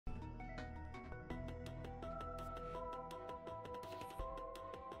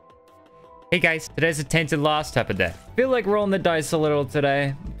Hey guys, today's a tainted loss type of day. Feel like rolling the dice a little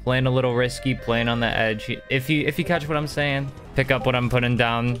today. Playing a little risky, playing on the edge. If you catch what I'm saying, pick up what I'm putting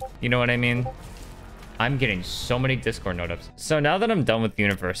down. You know what I mean? I'm getting so many Discord notifications. So now that I'm done with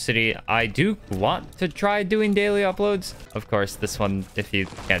university, I do want to try doing daily uploads. Of course, this one, if you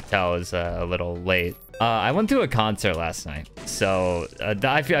can't tell, is a little late. I went to a concert last night, so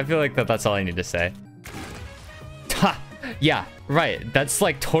I feel like that's all I need to say. Ha! Yeah, right. That's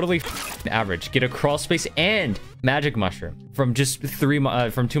like totally average. Get a crawl space and magic mushroom from just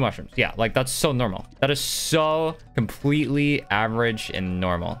from 2 mushrooms. Yeah, like that's so normal. That is so completely average and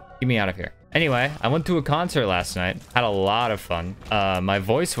normal. Get me out of here. Anyway, I went to a concert last night. Had a lot of fun. My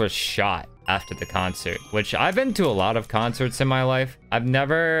voice was shot after the concert, which I've been to a lot of concerts in my life. I've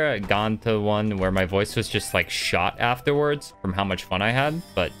never gone to one where my voice was just like shot afterwards from how much fun I had,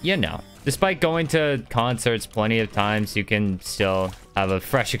 but you know. Despite going to concerts plenty of times, you can still have a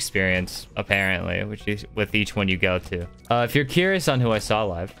fresh experience, apparently, which is with each one you go to. If you're curious on who I saw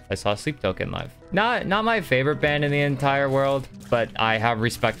live, I saw Sleep Token live. Not my favorite band in the entire world, but I have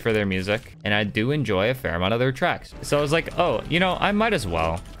respect for their music, and I do enjoy a fair amount of their tracks. So I was like, oh, you know, I might as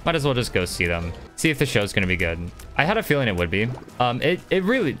well just go see them. See if the show's gonna be good. I had a feeling it would be.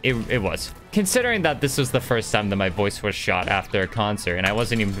 It was. Considering that this was the first time that my voice was shot after a concert and I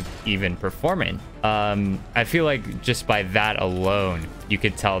wasn't even performing. I feel like just by that alone, you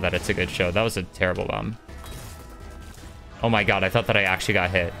could tell that it's a good show. That was a terrible bomb. Oh my god, I thought that I actually got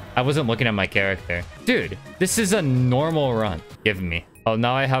hit. I wasn't looking at my character. Dude, this is a normal run. Give me. Oh,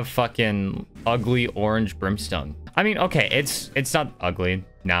 now I have fucking ugly orange brimstone. I mean, okay, it's not ugly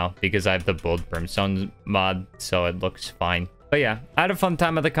now because I have the bold brimstone mod, so it looks fine. But yeah, I had a fun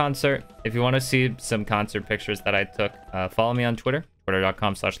time at the concert. If you want to see some concert pictures that I took, follow me on Twitter,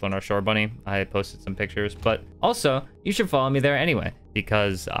 twitter.com/LeonarShoreBunny. I posted some pictures, but also you should follow me there anyway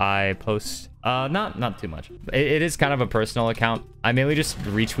because I post not too much. It is kind of a personal account. I mainly just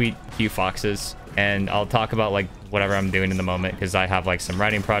retweet Q Foxes and I'll talk about like whatever I'm doing in the moment because I have like some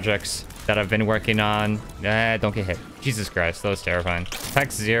writing projects that I've been working on. Don't get hit. Jesus Christ, that was terrifying.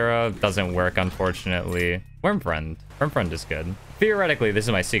 Text 0 doesn't work, unfortunately. Worm Friend is good. Theoretically, this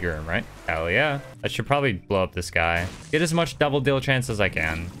is my secret room, right? Hell yeah. I should probably blow up this guy. Get as much double deal chance as I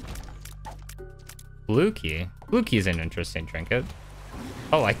can. Blue key. Blue key is an interesting trinket.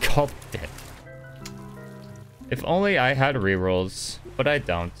 Oh, I called it. If only I had rerolls, but I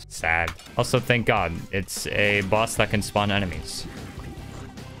don't. Sad. Also, thank God, it's a boss that can spawn enemies.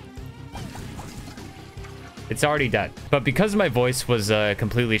 It's already dead. But because my voice was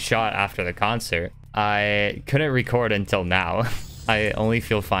completely shot after the concert, I couldn't record until now. I only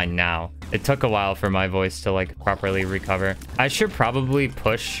feel fine now. It took a while for my voice to like properly recover. I should probably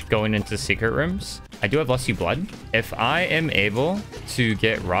push going into secret rooms. I do have Lusty Blood. If I am able to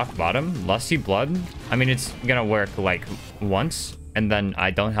get rock bottom, Lusty Blood, I mean, it's gonna work like once and then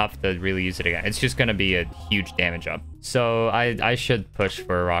I don't have to really use it again. It's just gonna be a huge damage up. So I should push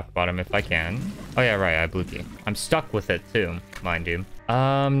for rock bottom if I can. Oh yeah, right, I blue key. I'm stuck with it too, mind you.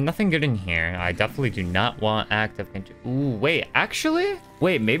 Nothing good in here. I definitely do not want active. Ooh, wait, actually?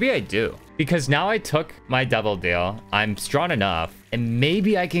 Wait, maybe I do. Because now I took my double deal. I'm strong enough. And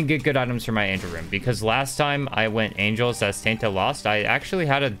maybe I can get good items for my angel room. Because last time I went angels as Tainted Lost, I actually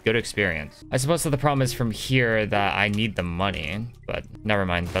had a good experience. I suppose that the problem is from here that I need the money. But never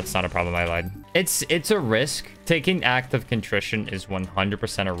mind, that's not a problem, I lied. It's a risk. Taking Act of Contrition is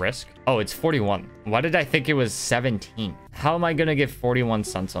 100% a risk. Oh, it's 41. Why did I think it was 17? How am I gonna get 41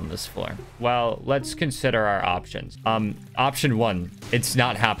 cents on this floor? Well, let's consider our options. Option 1, it's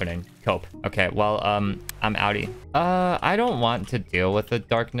not happening. Cope. Okay, well, I'm outie. I don't want to deal with the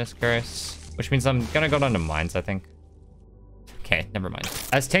darkness curse, which means I'm gonna go down to mines, I think. Okay, never mind.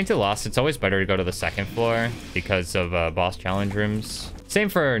 As Tainted Lost, it's always better to go to the 2nd floor because of boss challenge rooms. Same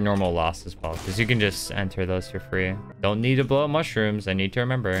for normal Lost as well, because you can just enter those for free. Don't need to blow up mushrooms, I need to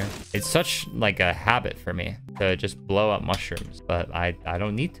remember. It's such like a habit for me to just blow up mushrooms, but I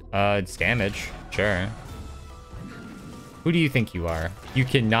don't need to. It's damage, sure. Who do you think you are? You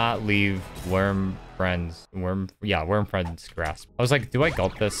cannot leave Worm Friend's grasp. I was like, do I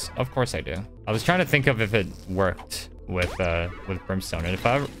gulp this? Of course I do. I was trying to think of if it worked with Brimstone. And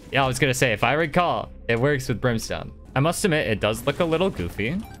I was gonna say, if I recall, it works with Brimstone. I must admit, it does look a little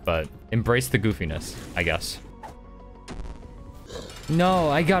goofy, but embrace the goofiness, I guess. No,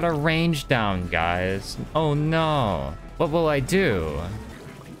 I got a range down, guys. Oh no. What will I do?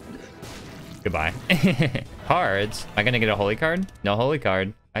 Goodbye. Cards. Am I gonna get a holy card? No holy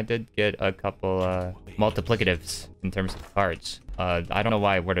card. I did get a couple multiplicatives in terms of cards. I don't know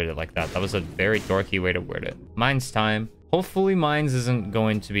why I worded it like that. That was a very dorky way to word it. Mine's time. Hopefully mines isn't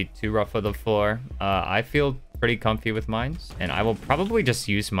going to be too rough of the floor. I feel pretty comfy with mines, and I will probably just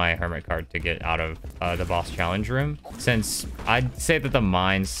use my hermit card to get out of the boss challenge room, since I'd say that the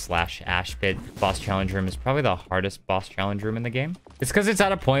mines / ash pit boss challenge room is probably the hardest boss challenge room in the game. It's because it's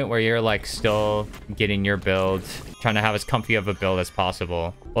at a point where you're like still getting your build, trying to have as comfy of a build as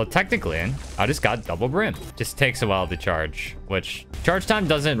possible. Well, technically, I just got double brim. Just takes a while to charge, which charge time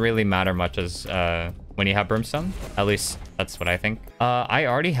doesn't really matter much as when you have brimstone. At least that's what I think. I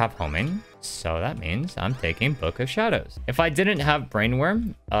already have homing, so that means I'm taking Book of Shadows. If I didn't have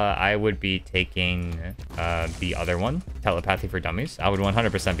brainworm, I would be taking the other one, telepathy for dummies. I would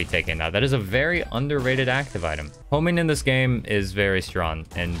 100% be taking that. That is a very underrated active item. Homing in this game is very strong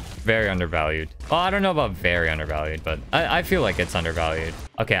and very undervalued. Well, I don't know about very undervalued, but I feel like it's undervalued.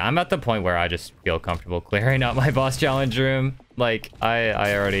 Okay, I'm at the point where I just feel comfortable clearing out my boss challenge room. Like,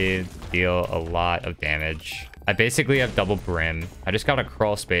 I already deal a lot of damage. I basically have double brim. I just got a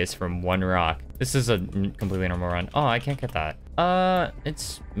crawl space from one rock. This is a completely normal run. Oh, I can't get that.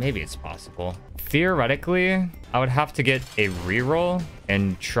 Maybe it's possible. Theoretically, I would have to get a reroll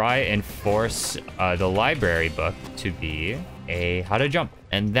and try and force the library book to be a how to jump,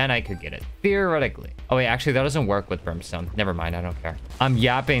 and then I could get it theoretically. Oh wait, actually that doesn't work with brimstone. Never mind, I don't care. I'm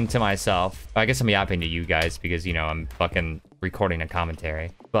yapping to myself. I guess I'm yapping to you guys because, you know, I'm fucking recording a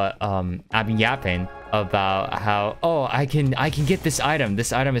commentary. But I'm yapping about how, oh, I can get this item.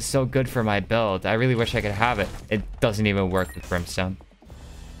 This item is so good for my build. I really wish I could have it. It doesn't even work with brimstone.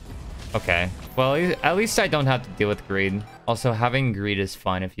 Okay, well, at least I don't have to deal with greed. Also, having greed is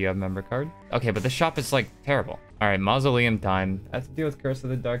fine if you have member card. Okay, but the shop is like terrible. All right, mausoleum time. I have to deal with Curse of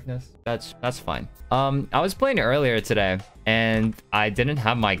the Darkness. That's fine. I was playing earlier today and I didn't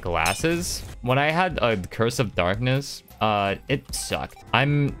have my glasses. When I had a Curse of Darkness, it sucked.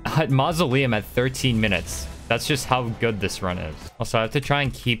 I'm at mausoleum at 13 minutes. That's just how good this run is. Also, I have to try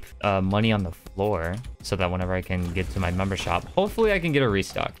and keep money on the floor so that whenever I can get to my member shop, hopefully I can get a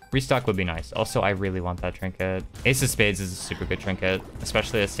restock. Restock would be nice. Also, I really want that trinket. Ace of Spades is a super good trinket,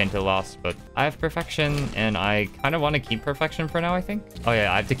 especially as Tainted Lost, but I have perfection and I kind of want to keep perfection for now, I think. Oh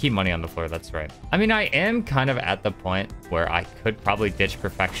yeah, I have to keep money on the floor. That's right. I mean, I am kind of at the point where I could probably ditch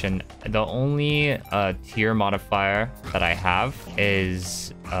perfection. The only tier modifier that I have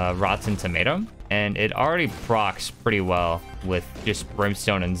is Rotten Tomato. And it already procs pretty well with just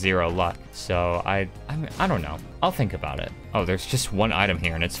brimstone and 0 luck. So I don't know. I'll think about it. Oh, there's just one item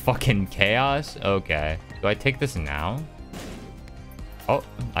here and it's fucking chaos. Okay. Do I take this now? Oh,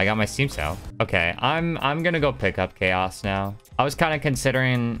 I got my Steam sale. Okay, I'm gonna go pick up chaos now. I was kind of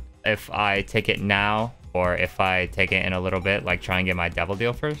considering if I take it now or if I take it in a little bit, like try and get my devil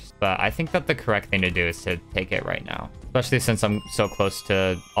deal first. But I think that the correct thing to do is to take it right now. Especially since I'm so close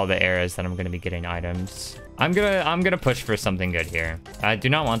to all the areas that I'm going to be getting items. I'm gonna push for something good here. I do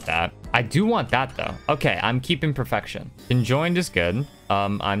not want that. I do want that though. Okay, I'm keeping perfection. Conjoined is good.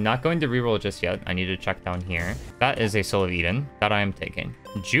 I'm not going to reroll just yet. I need to check down here. That is a Soul of Eden that I am taking.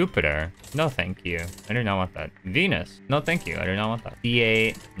 Jupiter, no thank you. I do not want that. Venus, no thank you. I do not want that.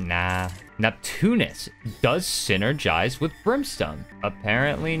 CA, nah. Neptunus does synergize with brimstone.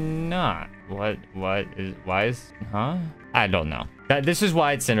 Apparently not. Why is, huh? I don't know. This is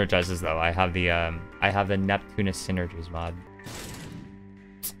why it synergizes though. I have the Neptunus synergies mod.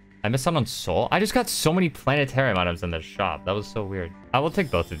 I missed out on soul. I just got so many planetarium items in the shop. That was so weird. I will take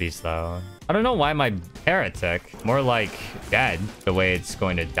both of these though. I don't know why my heretic, more like dead, the way it's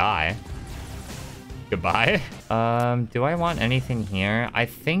going to die. Goodbye. Do I want anything here? I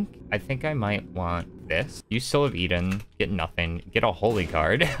think I might want this. Use Soul of Eden, get nothing, get a holy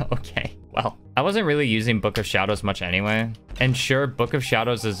card. Okay, well, I wasn't really using Book of Shadows much anyway. And sure, Book of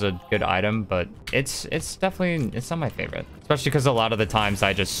Shadows is a good item, but it's definitely, it's not my favorite. Especially because a lot of the times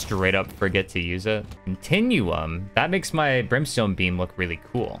I just straight up forget to use it. Continuum, that makes my Brimstone Beam look really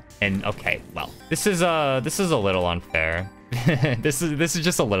cool. And okay, well, this is a little unfair. This is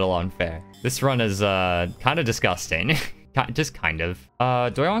just a little unfair. This run is kind of disgusting. Just kind of.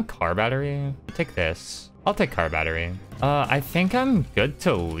 Do I want car battery? I'll take this. I'll take car battery. I think I'm good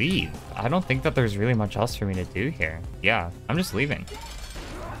to leave. I don't think that there's really much else for me to do here. Yeah, I'm just leaving.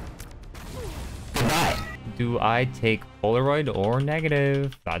 Goodbye. Do I take Polaroid or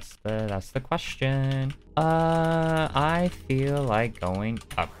negative? That's the question. I feel like going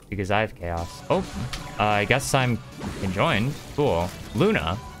up because I have chaos. Oh, I guess I'm conjoined. Cool.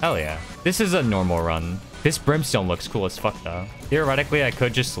 Luna, hell yeah. This is a normal run. This brimstone looks cool as fuck though. Theoretically, I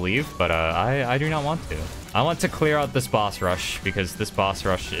could just leave, but I do not want to. I want to clear out this boss rush because this boss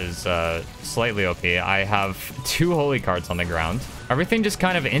rush is slightly OP. I have 2 holy cards on the ground. Everything just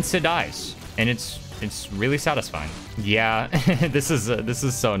kind of insta dies, and it's it's really satisfying. Yeah, this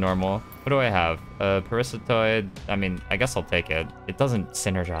is so normal. What do I have? Parasitoid. I mean, I guess I'll take it. It doesn't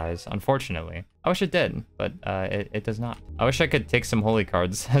synergize, unfortunately. I wish it did, but it does not. I wish I could take some holy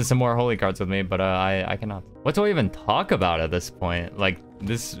cards, some more holy cards with me, but I cannot. What do I even talk about at this point? Like,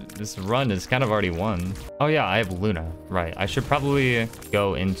 this run is kind of already won. Oh yeah, I have Luna. Right, I should probably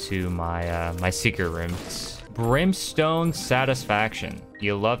go into my my secret rooms. Brimstone satisfaction.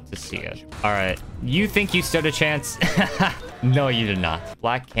 You love to see it. All right, you think you stood a chance? No, you did not.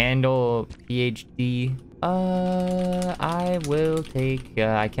 Black candle, PhD. I will take.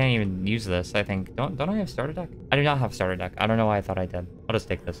 I can't even use this. I think. Don't I have starter deck? I do not have starter deck. I don't know why I thought I did. I'll just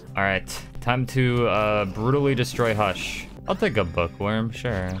take this. All right, time to brutally destroy Hush. I'll take a bookworm,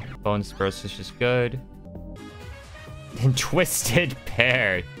 sure. Bone Spurs is just good. And Twisted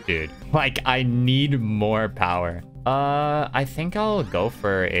Pear, dude. Like, I need more power. I think I'll go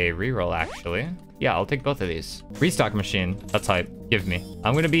for a reroll, actually. Yeah, I'll take both of these. Restock machine. That's hype. Give me.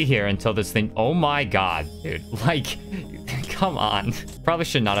 I'm gonna be here until this thing... Oh my god, dude. Like, come on. Probably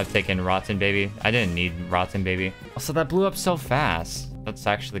should not have taken Rotten Baby. I didn't need Rotten Baby. Also, that blew up so fast. That's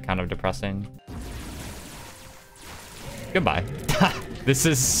actually kind of depressing. Goodbye. This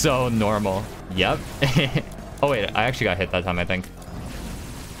is so normal. Yep. Oh, wait. I actually got hit that time, I think.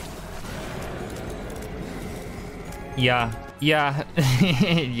 Yeah. Yeah.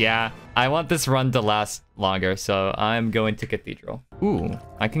 Yeah. I want this run to last longer, so I'm going to Cathedral. Ooh,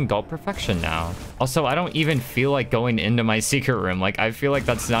 I can Gulp Perfection now. Also, I don't even feel like going into my secret room. Like, I feel like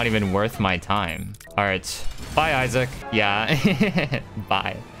that's not even worth my time. All right. Bye, Isaac. Yeah.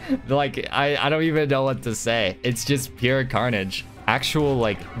 Bye. Like, I don't even know what to say. It's just pure carnage. Actual,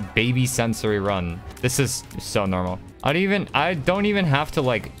 like, baby sensory run. This is so normal. I don't even have to,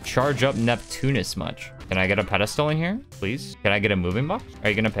 like, charge up Neptunus much. Can I get a pedestal in here, please? Can I get a moving box? Are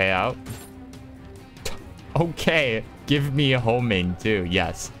you gonna pay out? Okay, give me a homing too.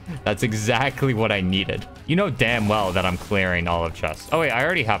 Yes, that's exactly what I needed. You know damn well that I'm clearing all of chest. Oh wait, I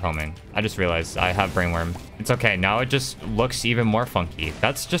already have homing. I just realized I have brainworm. It's okay, now it just looks even more funky.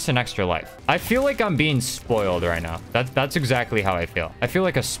 That's just an extra life. I feel like I'm being spoiled right now. That's exactly how I feel. I feel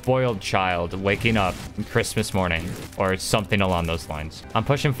like a spoiled child waking up Christmas morning or something along those lines. I'm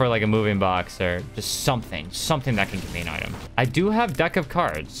pushing for like a moving box or just something that can give me an item. I do have deck of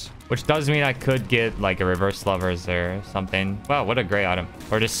cards, which does mean I could get like a reverse lovers or something. Wow, what a great item.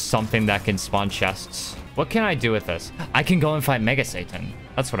 Or just something that can spawn chests. What can I do with this? I can go and fight Mega Satan.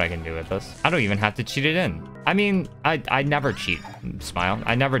 That's what I can do with this. I don't even have to cheat it in. I mean, I never cheat. Smile.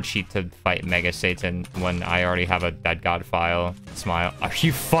 I never cheat to fight Mega Satan when I already have a Dead God file. Smile. Are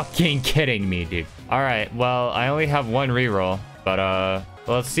you fucking kidding me, dude? All right, well, I only have one reroll, but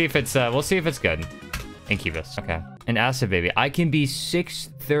well, let's see if it's we'll see if it's good. Incubus. Okay. An acid baby. I can be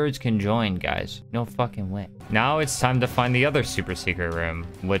 6/3 conjoined, guys. No fucking way. Now it's time to find the other super secret room,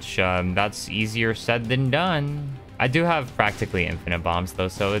 which that's easier said than done. I do have practically infinite bombs though,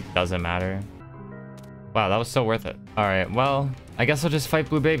 so it doesn't matter. Wow, that was so worth it. All right, well, I guess I'll just fight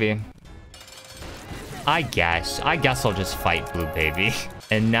Blue Baby. I guess I'll just fight Blue Baby.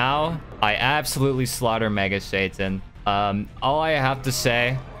 And now I absolutely slaughter Mega Satan. All I have to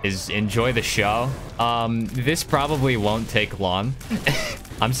say is enjoy the show. This probably won't take long.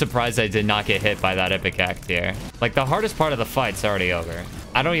 I'm surprised I did not get hit by that epic act here. Like, the hardest part of the fight's already over.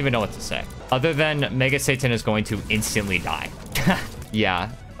 I don't even know what to say. Other than Mega Satan is going to instantly die.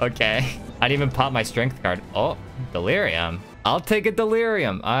 Yeah, okay. I didn't even pop my strength card. Oh, Delirium. I'll take a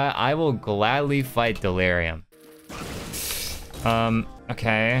Delirium. I will gladly fight Delirium.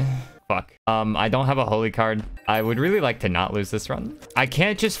 Okay. Fuck. I don't have a holy card. I would really like to not lose this run. I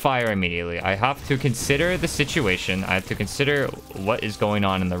can't just fire immediately. I have to consider the situation. I have to consider what is going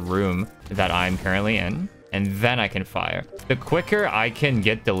on in the room that I'm currently in. And then I can fire. The quicker I can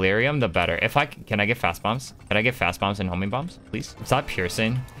get Delirium, the better. Can I get fast bombs? Can I get fast bombs and homing bombs, please? Stop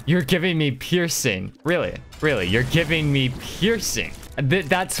piercing. You're giving me piercing. Really? Really? You're giving me piercing.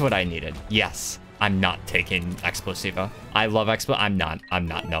 That's what I needed. Yes. I'm not taking Explosivo. I love Explo. I'm not.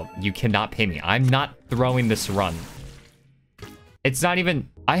 No, you cannot pay me. I'm not throwing this run. It's not even...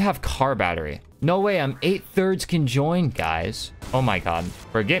 I have car battery. No way, I'm 8/3 conjoined, guys. Oh my god.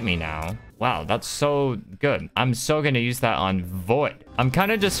 Forget me now. Wow, that's so good. I'm so gonna use that on Void. I'm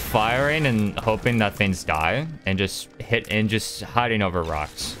kind of just firing and hoping that things die and just just hiding over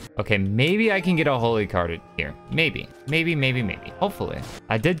rocks. Okay, maybe I can get a holy card here. Maybe. Hopefully.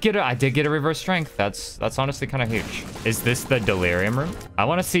 I did get a reverse strength. That's honestly kind of huge. Is this the Delirium room? I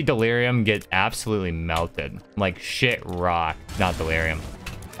want to see Delirium get absolutely melted. Like shit rock. Not Delirium.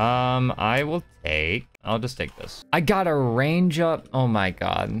 I will take I'll just take this. I got a range up. Oh my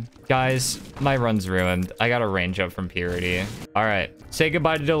god. Guys, my run's ruined. I got a range up from Purity. All right. Say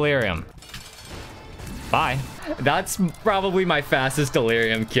goodbye to Delirium. Bye. That's probably my fastest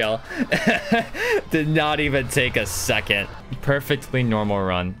Delirium kill. Did not even take a second. Perfectly normal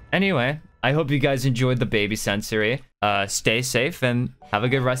run. Anyway, I hope you guys enjoyed the baby sensory. Stay safe and have a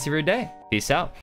good rest of your day. Peace out.